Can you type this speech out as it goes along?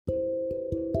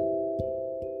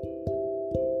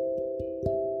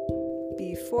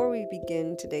Before we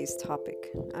begin today's topic,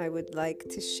 I would like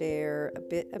to share a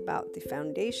bit about the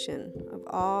foundation of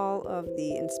all of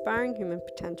the Inspiring Human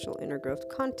Potential Inner Growth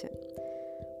content.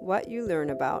 What you learn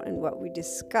about and what we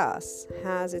discuss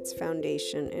has its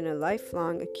foundation in a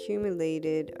lifelong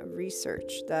accumulated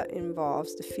research that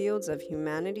involves the fields of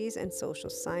humanities and social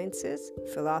sciences,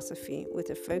 philosophy with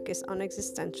a focus on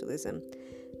existentialism,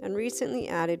 and recently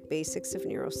added basics of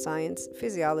neuroscience,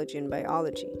 physiology, and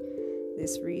biology.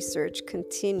 This research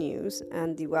continues,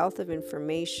 and the wealth of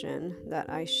information that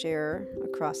I share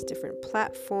across different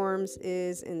platforms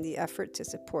is in the effort to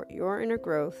support your inner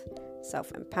growth,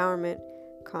 self-empowerment,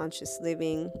 conscious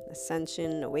living,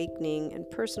 ascension, awakening, and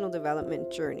personal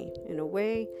development journey in a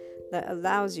way that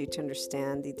allows you to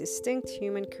understand the distinct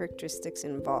human characteristics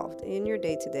involved in your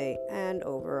day-to-day and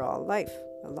overall life,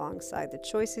 alongside the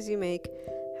choices you make,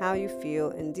 how you feel,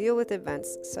 and deal with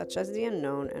events such as the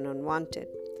unknown and unwanted.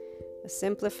 A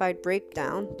simplified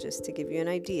breakdown, just to give you an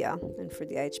idea, and for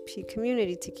the IHP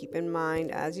community to keep in mind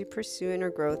as you pursue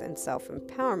inner growth and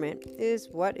self-empowerment, is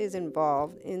what is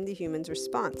involved in the human's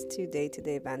response to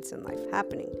day-to-day events and life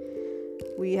happening.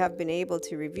 We have been able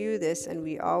to review this, and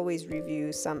we always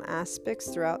review some aspects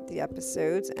throughout the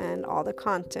episodes and all the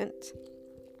content.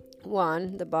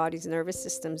 1. The body's nervous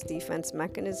system's defense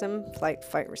mechanism,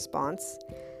 flight-fight response.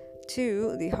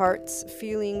 2. The heart's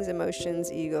feelings,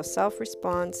 emotions, ego,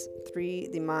 self-response. 3.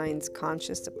 The mind's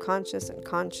conscious, subconscious, and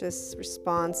conscious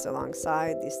response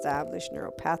alongside the established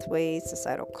neural pathways,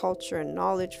 societal culture and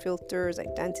knowledge filters,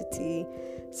 identity,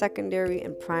 secondary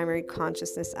and primary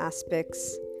consciousness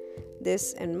aspects.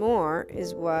 This and more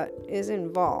is what is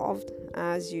involved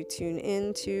as you tune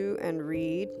into and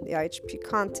read the IHP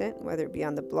content, whether it be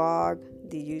on the blog,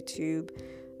 the YouTube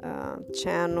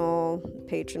channel,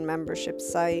 patron membership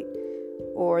site,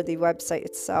 or the website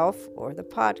itself, or the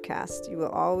podcast. You will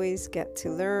always get to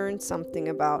learn something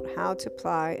about how to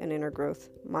apply an inner growth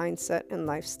mindset and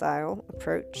lifestyle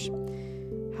approach,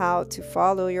 how to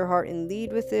follow your heart and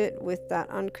lead with it with that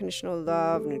unconditional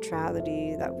love,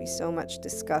 neutrality that we so much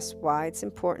discuss, why it's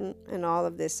important, and all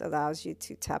of this allows you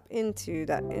to tap into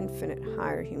that infinite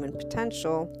higher human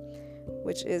potential,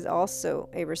 which is also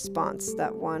a response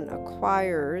that one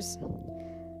acquires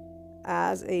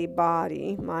as a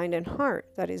body, mind, and heart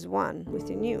that is one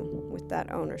within you with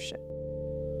that ownership.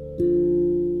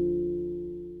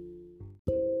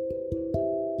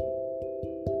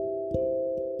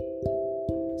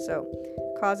 So,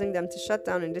 causing them to shut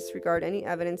down and disregard any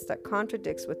evidence that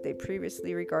contradicts what they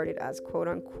previously regarded as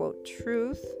quote-unquote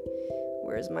truth.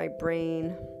 Where's my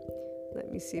brain?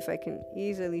 Let me see if I can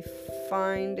easily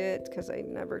find it, because I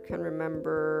never can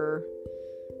remember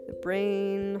the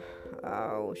brain.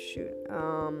 Oh, shoot.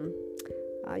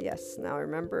 Yes, now I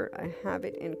remember. I have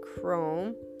it in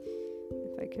Chrome.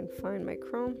 If I can find my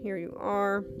Chrome, here you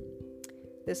are.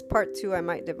 This part 2 I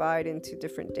might divide into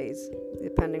different days,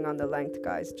 depending on the length,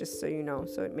 guys, just so you know.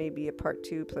 So it may be a part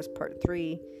 2 plus part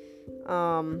 3.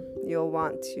 You'll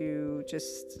want to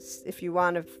just, if you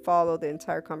want to follow the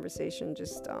entire conversation,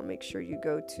 just make sure you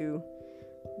go to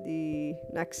the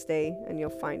next day and you'll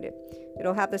find it.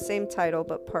 It'll have the same title,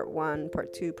 but part 1,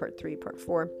 part 2, part 3, part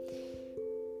 4.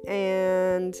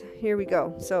 And here we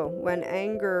go. So when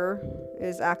anger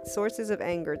is sources of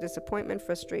anger, disappointment,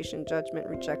 frustration, judgment,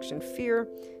 rejection, fear,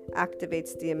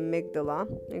 activates the amygdala.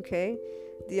 Okay,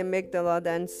 the amygdala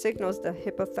then signals the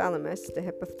hypothalamus. The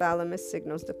hypothalamus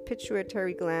signals the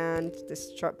pituitary gland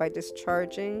by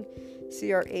discharging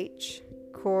CRH,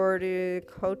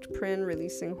 corticotropin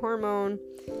releasing hormone,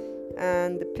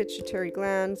 and the pituitary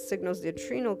gland signals the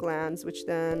adrenal glands, which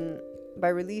then by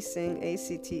releasing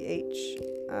ACTH,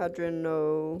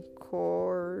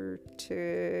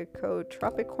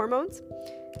 adrenocorticotropic hormones,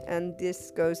 and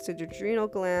this goes to the adrenal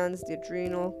glands. The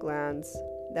adrenal glands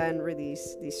then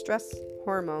release the stress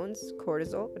hormones,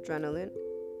 cortisol, adrenaline,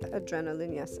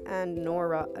 yes, and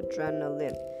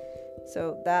noradrenaline.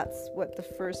 So that's what the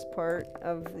first part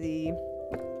of the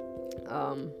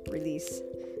release.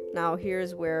 Now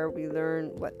here's where we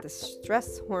learn what the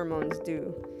stress hormones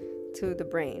do to the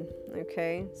brain.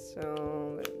 Okay, so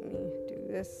let me do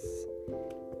this,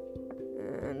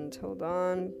 and hold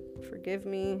on, forgive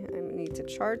me, I need to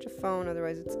charge a phone,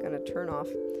 otherwise it's going to turn off.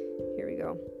 Here we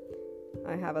go.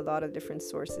 I have a lot of different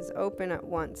sources open at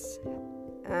once,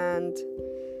 and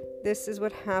this is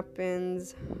what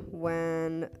happens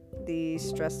when the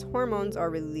stress hormones are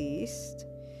released.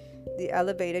 The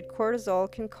elevated cortisol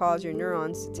can cause your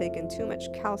neurons to take in too much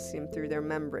calcium through their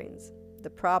membranes. The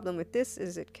problem with this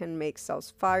is it can make cells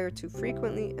fire too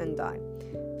frequently and die.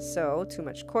 So, too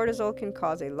much cortisol can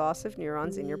cause a loss of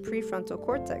neurons in your prefrontal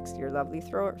cortex, your lovely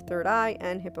third eye,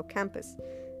 and hippocampus.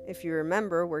 If you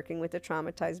remember, working with a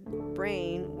traumatized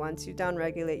brain, once you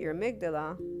downregulate your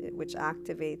amygdala, which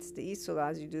activates the isula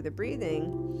as you do the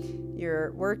breathing,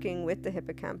 you're working with the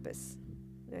hippocampus.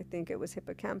 I think it was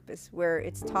hippocampus, where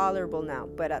it's tolerable now.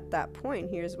 But at that point,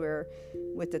 here's where,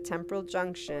 with the temporal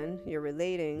junction, you're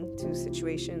relating to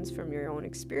situations from your own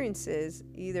experiences.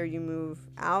 Either you move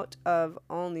out of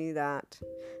only that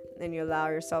and you allow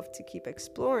yourself to keep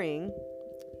exploring,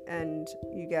 and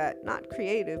you get not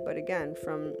creative, but again,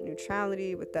 from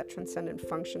neutrality with that transcendent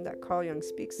function that Carl Jung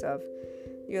speaks of,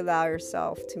 you allow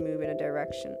yourself to move in a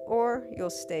direction, or you'll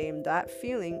stay in that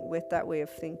feeling with that way of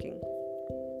thinking.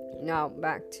 Now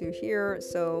back to here.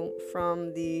 So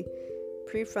from the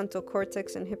prefrontal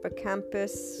cortex and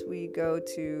hippocampus, we go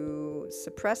to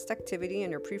suppressed activity in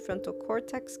your prefrontal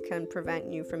cortex can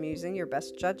prevent you from using your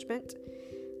best judgment.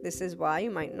 This is why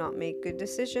you might not make good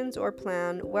decisions or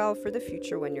plan well for the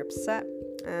future when you're upset.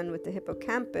 And with the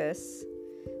hippocampus,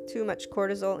 too much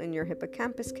cortisol in your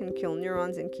hippocampus can kill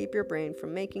neurons and keep your brain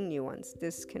from making new ones.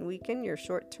 This can weaken your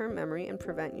short-term memory and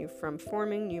prevent you from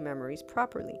forming new memories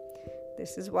properly.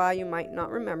 This is why you might not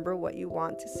remember what you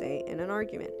want to say in an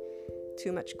argument.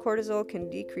 Too much cortisol can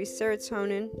decrease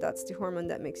serotonin. That's the hormone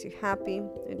that makes you happy.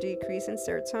 A decrease in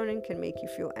serotonin can make you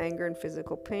feel anger and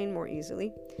physical pain more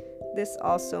easily. This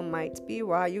also might be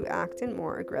why you act in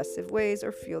more aggressive ways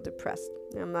or feel depressed.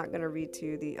 Now, I'm not going to read to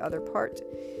you the other part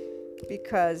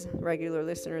because regular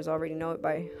listeners already know it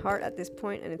by heart at this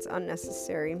point, and it's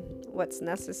unnecessary. What's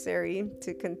necessary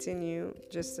to continue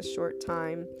just a short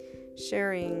time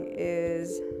sharing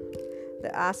is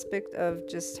the aspect of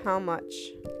just how much,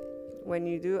 when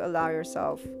you do allow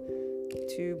yourself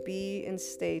to be in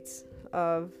states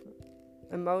of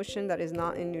emotion that is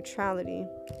not in neutrality,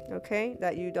 okay,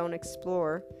 that you don't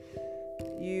explore,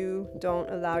 you don't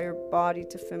allow your body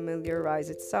to familiarize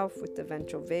itself with the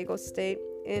ventral vagal state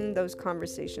in those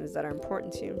conversations that are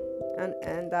important to you.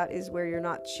 And that is where you're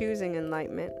not choosing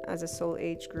enlightenment as a soul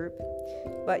age group,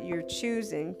 but you're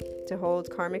choosing to hold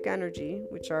karmic energy,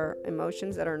 which are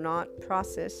emotions that are not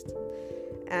processed,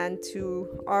 and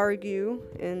to argue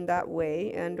in that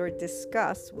way and or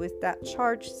discuss with that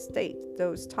charged state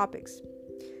those topics.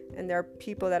 And there are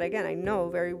people that, again, I know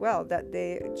very well that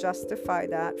they justify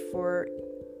that for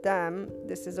them.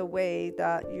 This is a way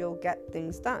that you'll get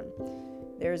things done.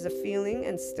 There's a feeling,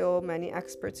 and still many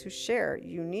experts who share,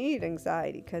 you need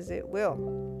anxiety because it will.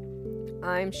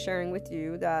 I'm sharing with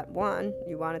you that, one,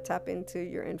 you want to tap into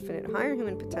your infinite higher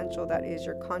human potential. That is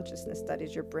your consciousness, that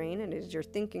is your brain, and it is your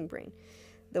thinking brain.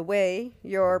 The way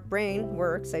your brain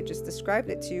works, I just described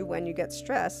it to you, when you get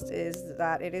stressed, is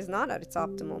that it is not at its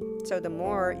optimal. So the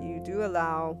more you do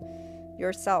allow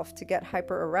yourself to get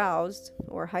hyper-aroused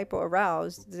or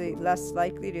hypo-aroused, the less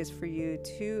likely it is for you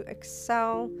to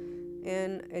excel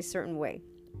in a certain way.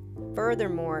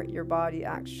 Furthermore, your body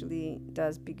actually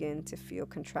does begin to feel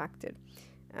contracted.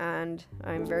 And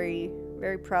I'm very,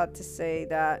 very proud to say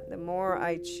that the more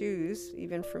I choose,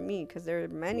 even for me, because there are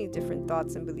many different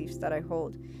thoughts and beliefs that I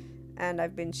hold, and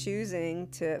I've been choosing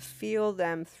to feel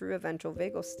them through a ventral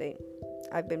vagal state.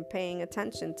 I've been paying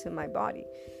attention to my body.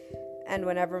 And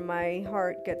whenever my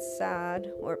heart gets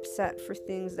sad or upset for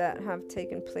things that have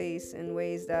taken place in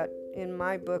ways that in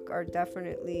my book are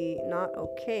definitely not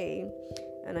okay,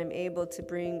 and I'm able to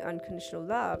bring unconditional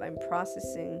love, I'm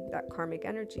processing that karmic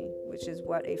energy, which is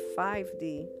what a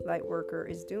 5D light worker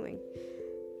is doing.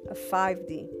 A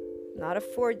 5D, not a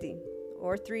 4D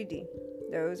or 3D.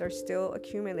 Those are still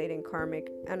accumulating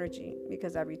karmic energy,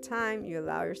 because every time you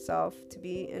allow yourself to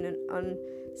be in an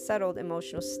unsettled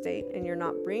emotional state and you're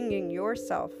not bringing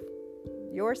yourself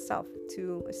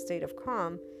to a state of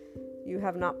calm, you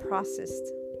have not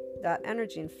processed that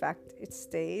energy. In fact, it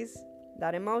stays,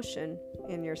 that emotion,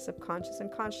 in your subconscious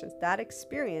and conscious. That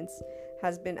experience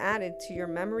has been added to your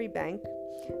memory bank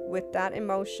with that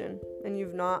emotion, and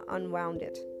you've not unwound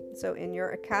it. So in your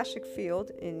Akashic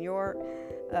field, in your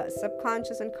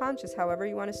subconscious and conscious, however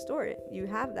you want to store it, you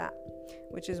have that,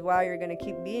 which is why you're going to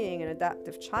keep being an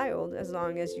adaptive child as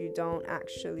long as you don't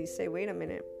actually say, wait a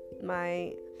minute,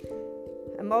 my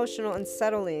emotional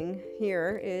unsettling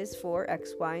here is for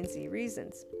X, Y, and Z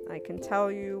reasons. I can tell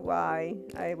you why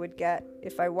I would get,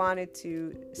 if I wanted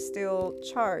to, still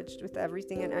charged with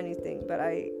everything and anything, but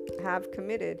I have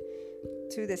committed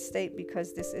to this state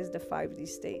because this is the 5D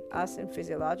state. Us in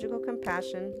physiological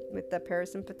compassion with the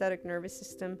parasympathetic nervous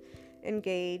system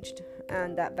engaged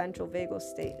and that ventral vagal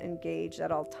state engaged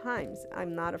at all times.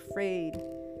 I'm not afraid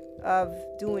of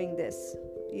doing this,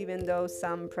 even though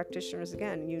some practitioners,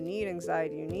 again, you need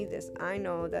anxiety, you need this. I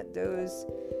know that those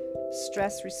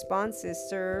stress responses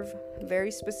serve a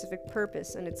very specific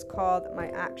purpose, and it's called my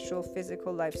actual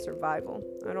physical life survival.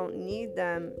 I don't need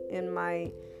them in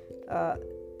my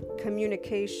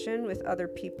communication with other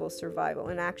people's survival.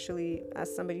 And actually,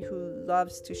 as somebody who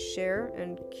loves to share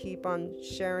and keep on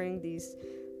sharing these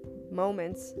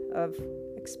moments of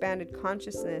expanded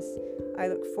consciousness, I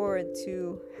look forward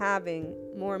to having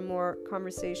more and more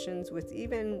conversations with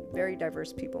even very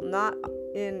diverse people, not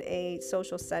in a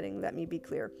social setting, let me be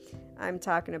clear. I'm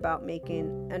talking about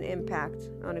making an impact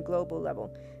on a global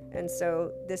level. And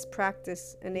so this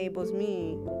practice enables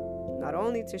me not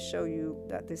only to show you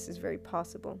that this is very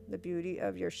possible, the beauty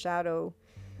of your shadow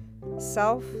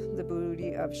self, the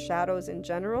beauty of shadows in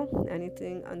general,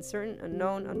 anything uncertain,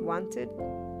 unknown, unwanted,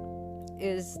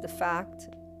 is the fact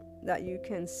that you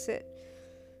can sit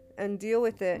and deal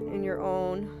with it in your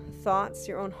own thoughts,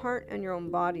 your own heart, and your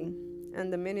own body.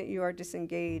 And the minute you are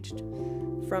disengaged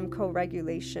from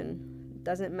co-regulation,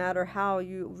 doesn't matter how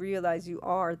you realize you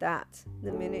are that,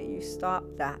 the minute you stop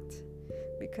that,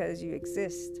 because you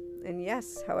exist. And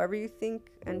yes, however you think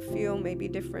and feel may be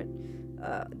different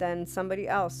than somebody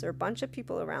else or a bunch of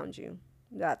people around you.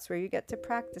 That's where you get to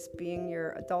practice being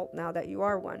your adult now that you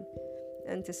are one.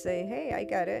 And to say, hey, I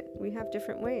get it. We have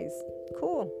different ways.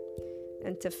 Cool.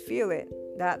 And to feel it,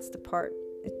 that's the part.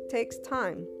 It takes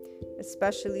time,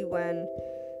 especially when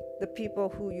the people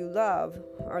who you love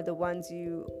are the ones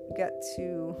you get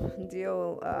to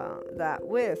deal that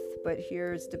with. But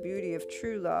here's the beauty of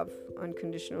true love.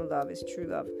 Unconditional love is true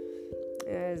love.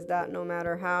 Is that no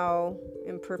matter how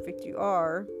imperfect you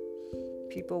are,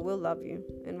 people will love you.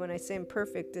 And when I say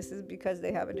imperfect, this is because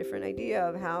they have a different idea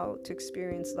of how to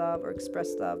experience love or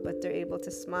express love, but they're able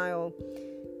to smile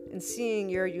and seeing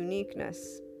your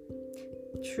uniqueness,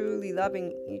 truly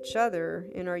loving each other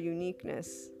in our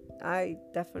uniqueness. I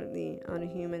definitely, on a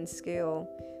human scale,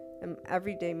 am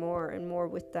every day more and more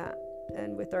with that.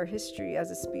 And with our history as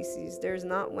a species, there's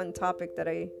not one topic that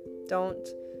I don't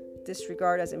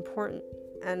disregard as important.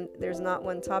 And there's not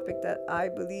one topic that I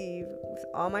believe with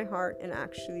all my heart and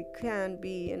actually can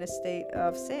be in a state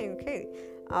of saying, okay,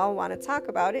 I'll want to talk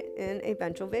about it in a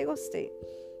ventral vagal state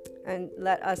and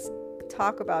let us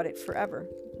talk about it forever.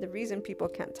 The reason people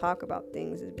can't talk about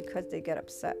things is because they get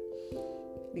upset,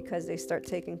 because they start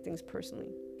taking things personally.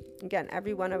 Again,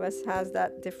 every one of us has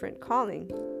that different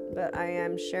calling, but I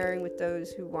am sharing with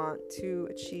those who want to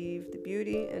achieve the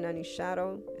beauty in any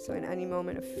shadow. So in any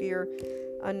moment of fear,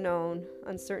 unknown,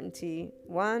 uncertainty,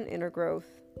 one, inner growth.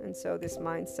 And so this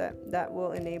mindset that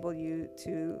will enable you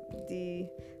to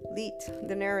delete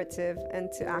the narrative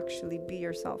and to actually be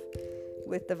yourself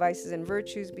with the vices and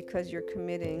virtues, because you're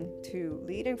committing to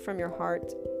leading from your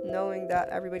heart, knowing that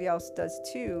everybody else does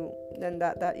too, then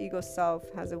that ego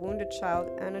self has a wounded child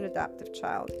and an adaptive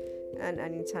child. And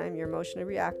anytime you're emotionally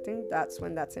reacting, that's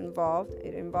when that's involved.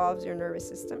 It involves your nervous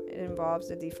system. It involves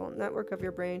the default network of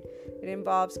your brain. It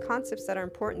involves concepts that are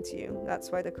important to you.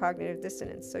 That's why the cognitive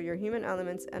dissonance. So your human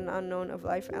elements and unknown of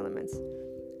life elements.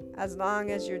 As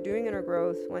long as you're doing inner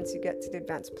growth, once you get to the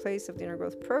advanced place of the inner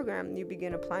growth program, you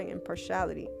begin applying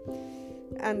impartiality.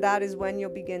 And that is when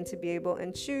you'll begin to be able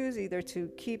and choose either to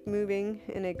keep moving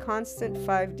in a constant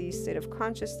 5D state of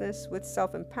consciousness with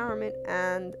self-empowerment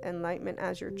and enlightenment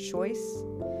as your choice,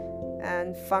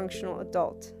 and functional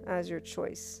adult as your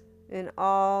choice. In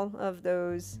all of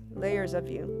those layers of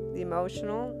you, the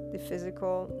emotional, the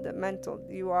physical, the mental,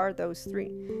 you are those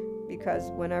three.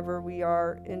 Because whenever we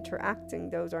are interacting,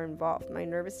 those are involved. My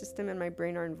nervous system and my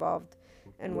brain are involved.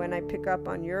 And when I pick up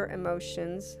on your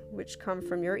emotions, which come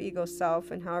from your ego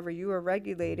self, and however you are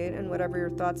regulated and whatever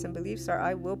your thoughts and beliefs are,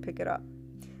 I will pick it up.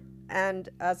 And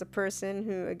as a person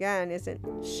who, again,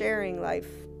 isn't sharing life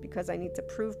because I need to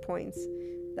prove points,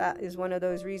 that is one of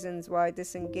those reasons why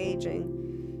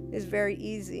disengaging is very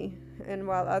easy. And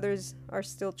while others are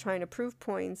still trying to prove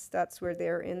points, that's where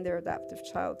they're in their adaptive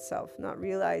child self, not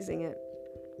realizing it.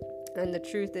 And the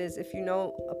truth is, if you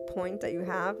know a point that you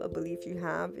have, a belief you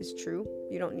have is true,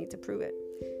 you don't need to prove it.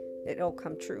 It'll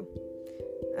come true.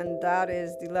 And that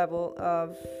is the level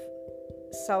of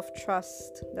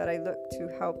self-trust that I look to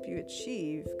help you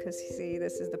achieve. Because, see,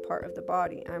 this is the part of the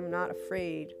body. I'm not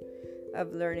afraid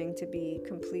of learning to be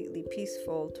completely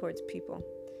peaceful towards people.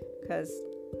 Because,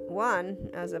 one,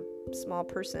 as a small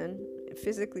person,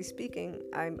 physically speaking,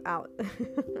 I'm out.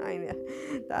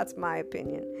 That's my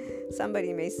opinion.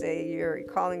 Somebody may say you're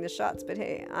calling the shots, but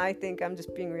hey, I think I'm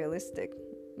just being realistic.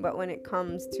 But when it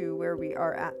comes to where we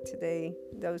are at today,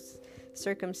 those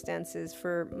circumstances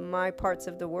for my parts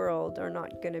of the world are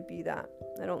not going to be that.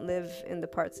 I don't live in the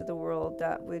parts of the world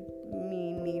that would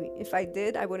mean me. If I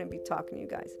did, I wouldn't be talking to you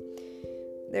guys.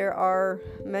 There are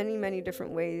many, many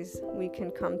different ways we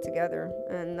can come together,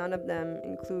 and none of them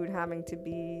include having to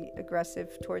be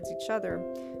aggressive towards each other,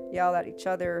 yell at each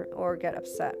other, or get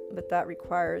upset. But that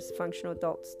requires functional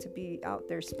adults to be out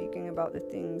there speaking about the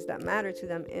things that matter to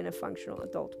them in a functional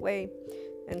adult way.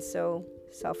 And so,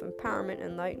 self-empowerment,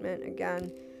 enlightenment,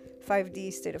 again,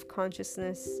 5D state of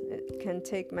consciousness, it can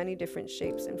take many different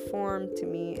shapes and form. To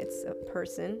me, it's a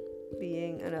person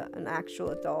being an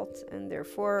actual adult, and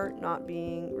therefore not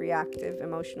being reactive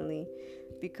emotionally,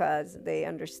 because they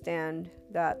understand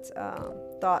that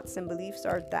thoughts and beliefs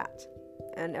are that,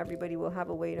 and everybody will have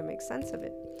a way to make sense of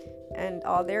it. And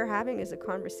all they're having is a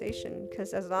conversation,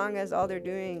 because as long as all they're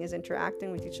doing is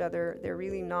interacting with each other, they're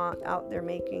really not out there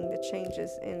making the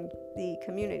changes in the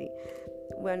community.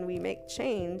 When we make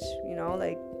change,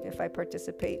 like if I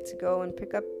participate to go and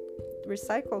pick up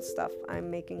recycle stuff,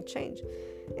 I'm making change.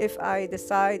 If I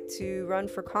decide to run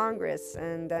for Congress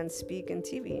and then speak in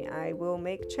TV, I will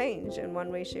make change in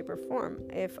one way, shape, or form.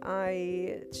 If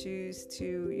I choose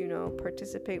to,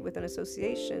 participate with an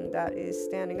association that is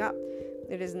standing up,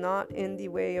 it is not in the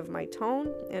way of my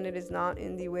tone, and it is not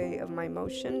in the way of my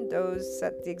motion. Those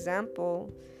set the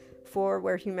example for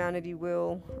where humanity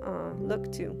will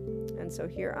look to. And so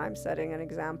here I'm setting an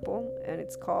example, and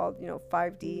it's called,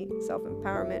 5D,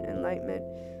 self-empowerment, enlightenment,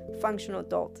 functional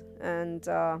adult, and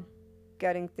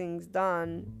getting things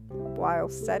done while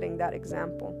setting that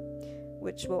example,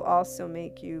 which will also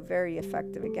make you very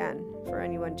effective. Again, for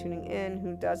anyone tuning in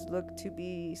who does look to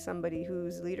be somebody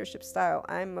whose leadership style,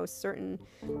 I'm most certain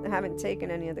I haven't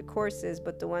taken any of the courses,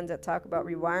 but the ones that talk about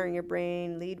rewiring your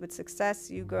brain, lead with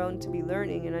success, you're going to be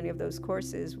learning in any of those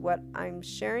courses what I'm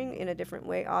sharing in a different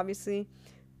way, obviously,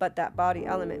 but that body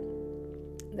element,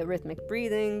 the rhythmic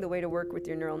breathing, the way to work with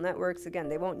your neural networks. Again,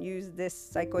 they won't use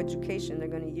this psychoeducation. They're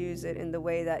going to use it in the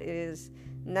way that is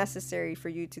necessary for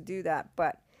you to do that.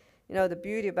 But the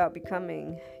beauty about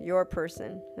becoming your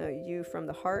person, you from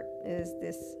the heart, is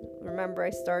this. Remember, I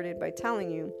started by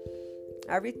telling you,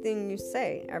 everything you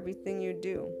say, everything you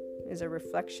do is a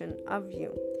reflection of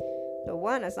you. So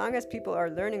as long as people are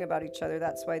learning about each other,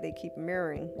 that's why they keep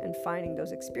mirroring and finding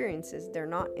those experiences. They're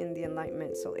not in the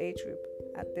Enlightenment Soul Age group.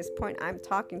 At this point, I'm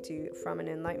talking to you from an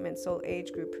Enlightenment Soul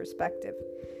Age group perspective.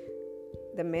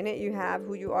 The minute you have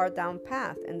who you are down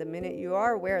path, and the minute you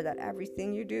are aware that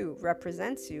everything you do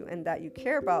represents you and that you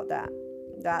care about that,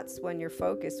 that's when your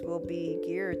focus will be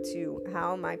geared to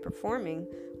how am I performing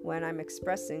when I'm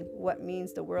expressing what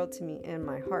means the world to me in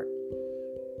my heart.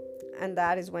 And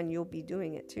that is when you'll be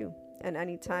doing it too. And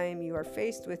anytime you are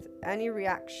faced with any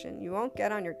reaction, you won't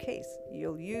get on your case.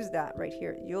 You'll use that right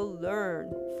here. You'll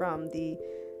learn from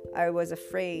I was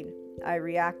afraid, I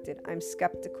reacted, I'm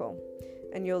skeptical.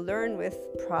 And you'll learn with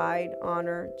pride,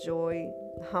 honor, joy,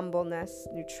 humbleness,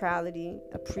 neutrality,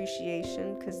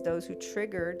 appreciation, because those who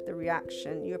triggered the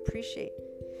reaction, you appreciate.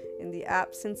 In the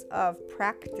absence of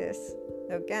practice,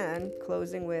 again,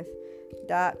 closing with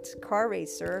that car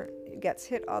racer gets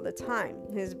hit all the time.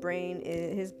 His brain,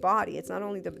 his body, it's not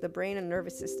only the brain and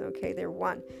nervous system, okay, they're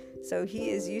one. So he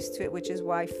is used to it, which is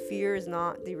why fear is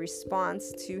not the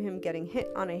response to him getting hit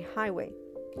on a highway.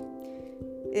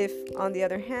 If, on the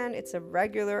other hand, it's a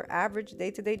regular, average,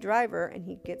 day-to-day driver and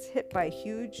he gets hit by a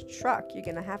huge truck, you're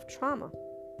going to have trauma,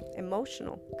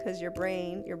 emotional, because your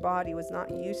brain, your body was not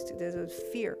used to this. It was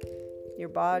fear. Your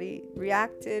body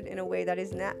reacted in a way that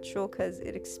is natural because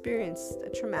it experienced a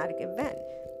traumatic event.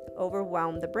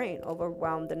 Overwhelmed the brain,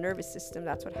 overwhelmed the nervous system.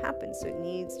 That's what happens. So it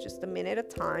needs just a minute of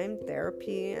time,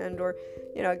 therapy, and or,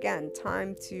 again,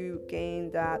 time to gain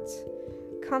that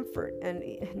comfort. And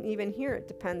even here, it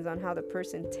depends on how the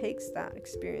person takes that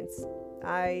experience.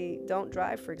 I don't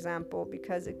drive, for example,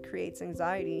 because it creates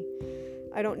anxiety.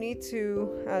 I don't need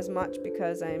to as much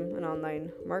because I'm an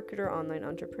online marketer, online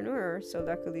entrepreneur. So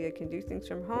luckily I can do things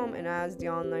from home. And as the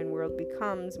online world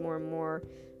becomes more and more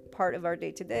part of our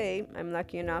day-to-day, I'm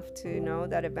lucky enough to know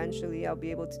that eventually I'll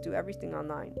be able to do everything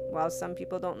online. While some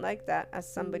people don't like that,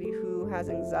 as somebody who has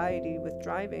anxiety with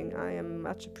driving, I am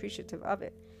much appreciative of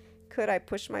it. Could I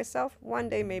push myself? One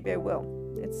day maybe I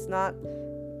will. It's not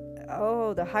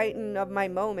the heighten of my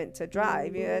moment to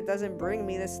drive. It doesn't bring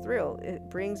me this thrill. It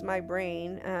brings my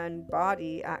brain and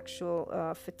body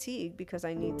actual fatigue, because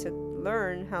I need to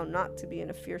learn how not to be in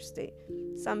a fear state.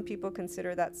 Some people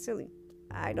consider that silly.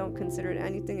 I don't consider it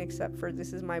anything except for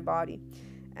this is my body,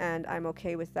 and I'm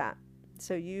okay with that.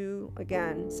 So you,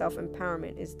 again,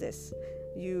 self-empowerment is this.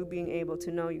 You being able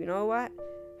to know, you know what?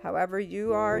 However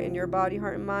you are in your body,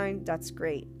 heart, and mind, that's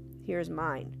great. Here's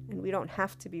mine. And we don't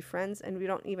have to be friends, and we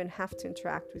don't even have to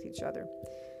interact with each other.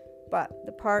 But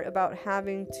the part about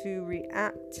having to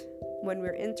react when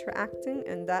we're interacting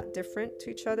and that different to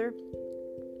each other,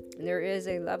 there is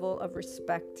a level of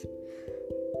respect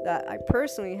that I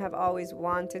personally have always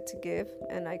wanted to give,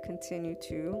 and I continue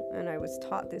to. And I was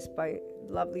taught this by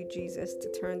lovely Jesus,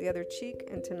 to turn the other cheek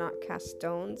and to not cast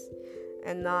stones,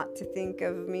 and not to think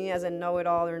of me as a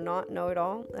know-it-all or not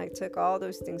know-it-all. I took all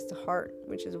those things to heart,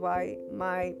 which is why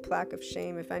my plaque of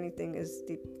shame, if anything, is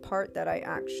the part that I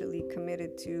actually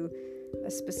committed to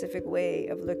a specific way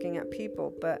of looking at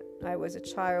people. But I was a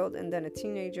child and then a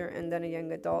teenager and then a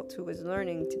young adult who was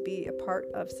learning to be a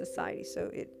part of society. So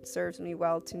it serves me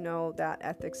well to know that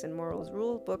ethics and morals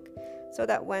rule book, so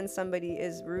that when somebody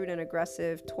is rude and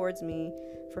aggressive towards me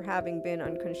for having been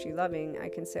unconsciously loving, I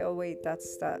can say, oh wait,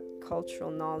 that's that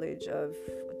cultural knowledge of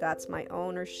that's my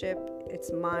ownership, it's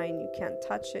mine, you can't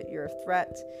touch it, you're a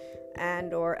threat,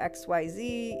 and or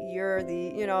XYZ, you're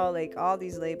the, like all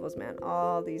these labels, man,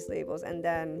 all these labels. And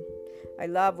then I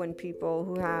love when people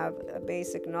who have a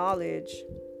basic knowledge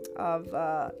of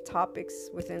topics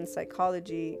within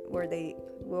psychology, where they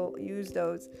will use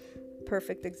those.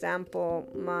 Perfect example,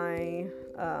 my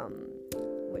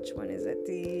which one is it,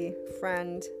 the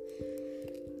friend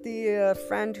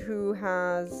who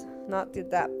has not the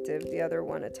adaptive, the other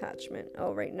one, attachment,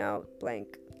 right now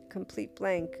blank, complete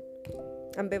blank,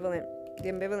 ambivalent, the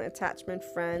ambivalent attachment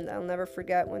friend. I'll never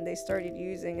forget when they started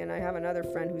using, and I have another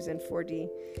friend who's in 4D,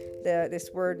 this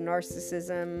word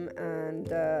narcissism, and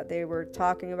they were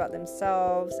talking about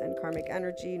themselves and karmic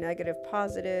energy, negative,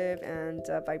 positive, and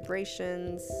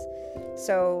vibrations.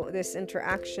 So this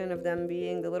interaction of them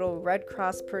being the little Red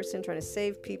Cross person trying to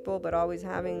save people, but always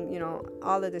having,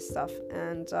 all of this stuff.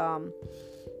 And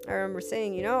I remember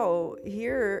saying,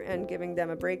 here, and giving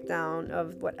them a breakdown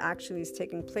of what actually is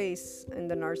taking place in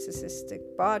the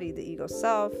narcissistic body, the ego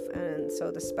self, and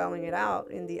so the spelling it out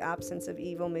in the absence of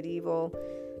evil, medieval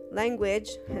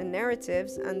language and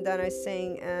narratives. And then I was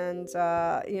saying, and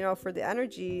for the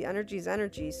energy is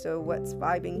energy, so what's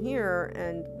vibing here,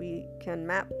 and we can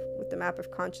map with the map of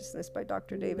consciousness by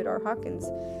Dr. David R. Hawkins.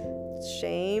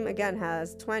 Shame again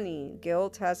has 20,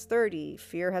 guilt has 30,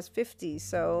 fear has 50.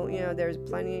 So there's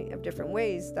plenty of different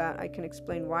ways that I can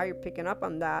explain why you're picking up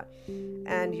on that.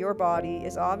 And your body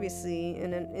is obviously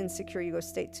in an insecure ego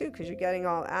state too, because you're getting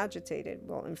all agitated.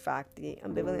 Well, in fact, the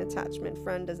ambivalent attachment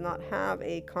friend does not have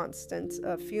a constant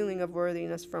feeling of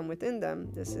worthiness from within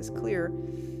them. This is clear.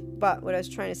 But what I was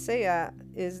trying to say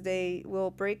is they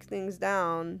will break things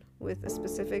down with a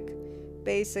specific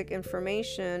basic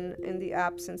information in the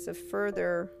absence of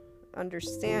further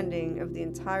understanding of the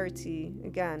entirety,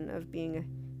 again, of being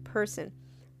a person.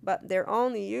 But they're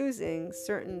only using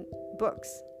certain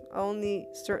books, only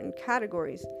certain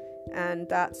categories, and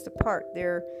that's the part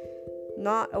they're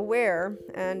not aware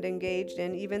and engaged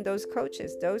in. Even those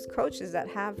coaches that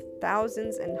have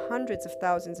thousands and hundreds of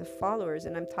thousands of followers,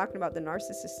 and I'm talking about the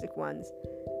narcissistic ones,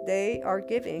 they are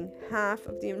giving half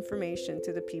of the information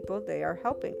to the people they are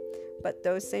helping. But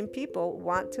those same people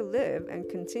want to live and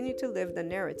continue to live the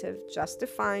narrative,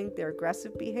 justifying their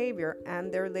aggressive behavior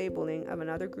and their labeling of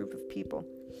another group of people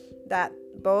that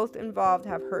both involved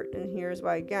have hurt. And here's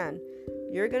why again,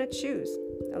 you're going to choose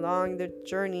along the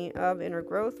journey of inner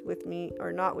growth with me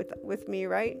or not with me,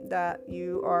 right? That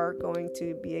you are going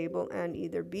to be able and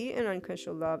either be in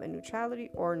unconditional love and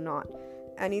neutrality or not.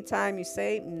 Anytime you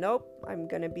say, nope, I'm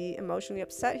going to be emotionally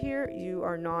upset here, you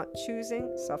are not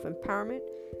choosing self-empowerment.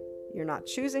 You're not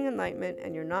choosing enlightenment,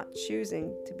 and you're not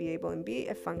choosing to be able and be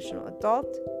a functional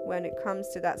adult when it comes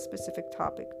to that specific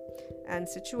topic and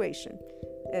situation.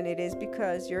 And it is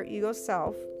because your ego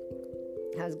self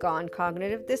has gone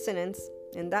cognitive dissonance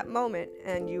in that moment,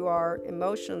 and you are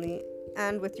emotionally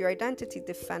and with your identity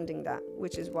defending that,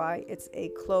 which is why it's a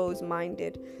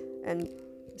closed-minded and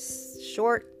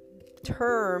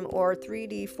short-term or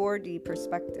 3D, 4D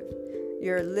perspective.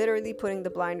 You're literally putting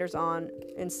the blinders on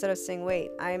instead of saying,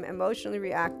 wait, I am emotionally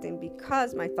reacting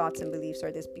because my thoughts and beliefs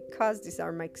are this, because these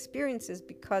are my experiences,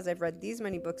 because I've read these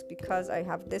many books, because I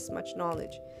have this much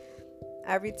knowledge.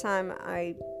 Every time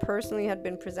I personally had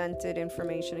been presented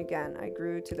information, again, I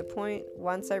grew to the point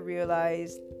once I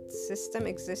realized system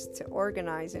exists to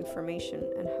organize information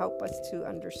and help us to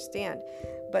understand.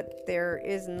 But there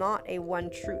is not a one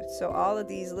truth. So all of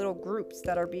these little groups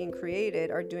that are being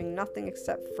created are doing nothing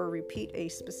except for repeat a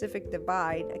specific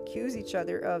divide, accuse each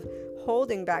other of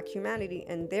holding back humanity,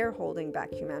 and they're holding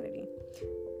back humanity.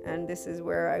 And this is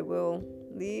where I will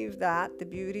leave that. The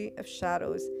beauty of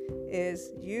shadows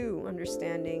is you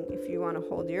understanding if you want to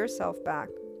hold yourself back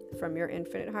from your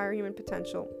infinite higher human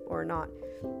potential or not.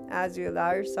 As you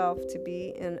allow yourself to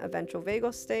be in a ventral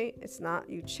vagal state, it's not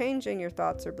you changing your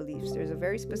thoughts or beliefs. There's a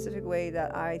very specific way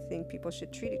that I think people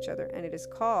should treat each other, and it is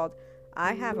called,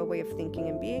 I have a way of thinking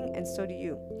and being, and so do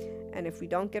you. And if we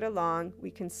don't get along,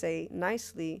 we can say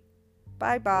nicely,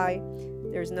 bye-bye.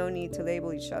 There's no need to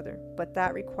label each other. But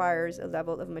that requires a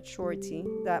level of maturity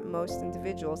that most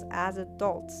individuals as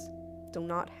adults do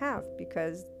not have,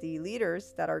 because the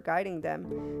leaders that are guiding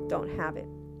them don't have it,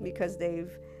 because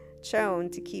they've chosen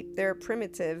to keep their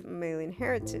primitive mammalian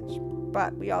heritage.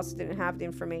 But we also didn't have the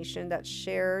information that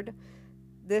shared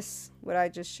this, what I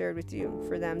just shared with you,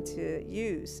 for them to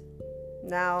use.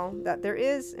 Now that there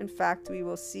is, in fact, we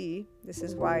will see, this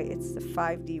is why it's the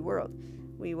 5D world,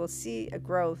 we will see a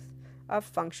growth of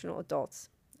functional adults,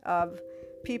 of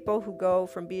people who go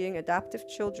from being adaptive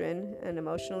children and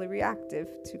emotionally reactive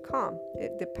to calm.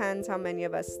 It depends how many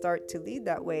of us start to lead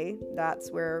that way.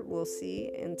 That's where we'll see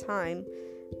in time.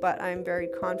 But I'm very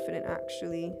confident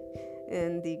actually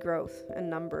in the growth and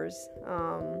numbers.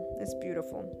 It's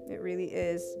beautiful. It really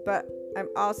is. But I'm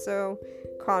also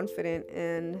confident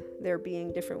in there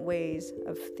being different ways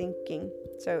of thinking.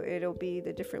 So it'll be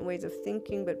the different ways of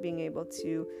thinking, but being able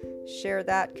to share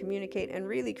that, communicate, and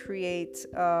really create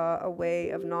a way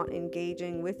of not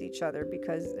engaging with each other,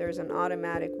 because there's an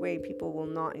automatic way people will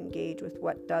not engage with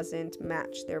what doesn't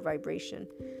match their vibration,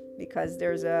 because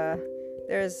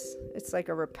it's like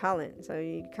a repellent. So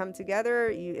you come together,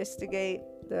 you instigate,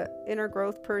 the inner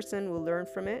growth person will learn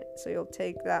from it. So you'll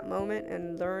take that moment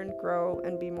and learn, grow,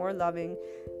 and be more loving,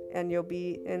 and you'll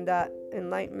be in that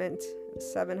enlightenment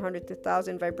 700 to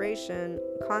 1,000 vibration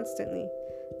constantly.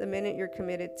 The minute you're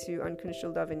committed to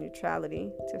unconditional love and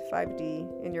neutrality, to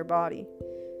 5D in your body.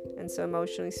 And so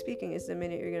emotionally speaking is the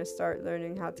minute you're going to start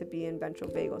learning how to be in ventral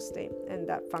vagal state and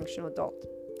that functional adult.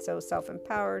 So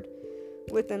self-empowered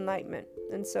with enlightenment.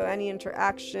 And so any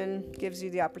interaction gives you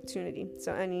the opportunity.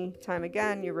 So any time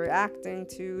again you're reacting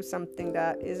to something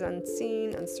that is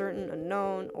unseen, uncertain,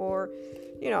 unknown, or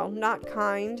not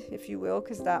kind, if you will,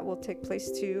 because that will take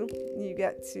place too. You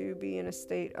get to be in a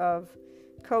state of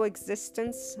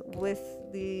coexistence with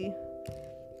the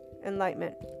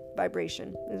enlightenment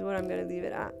vibration is what I'm going to leave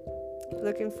it at.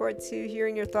 Looking forward to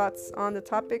hearing your thoughts on the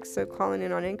topic. So calling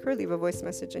in on Anchor, leave a voice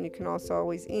message, and you can also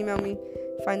always email me.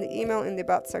 Find the email in the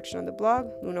About section of the blog,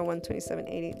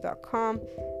 luna12788.com,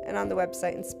 and on the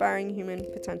website,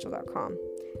 inspiringhumanpotential.com.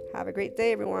 Have a great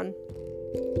day, everyone.